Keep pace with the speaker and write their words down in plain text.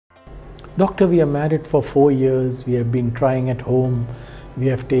Doctor, we are married for 4 years. We have been trying at home. We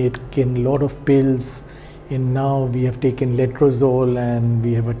have taken a lot of pills. And now we have taken letrozole and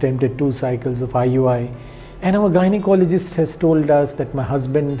we have attempted 2 cycles of IUI. And our gynecologist has told us that my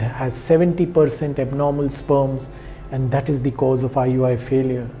husband has 70% abnormal sperms and that is the cause of IUI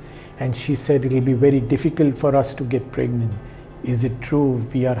failure. And she said it will be very difficult for us to get pregnant. Is it true?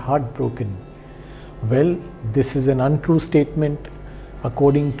 We are heartbroken. Well, this is an untrue statement.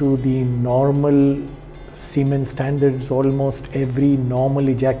 According to the normal semen standards, almost every normal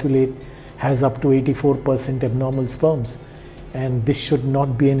ejaculate has up to 84% abnormal sperms, and this should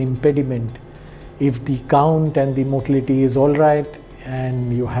not be an impediment. If the count and the motility is all right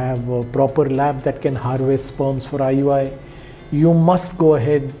and you have a proper lab that can harvest sperms for IUI, you must go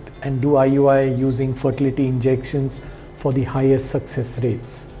ahead and do IUI using fertility injections for the highest success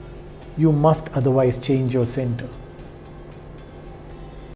rates. You must otherwise change your center.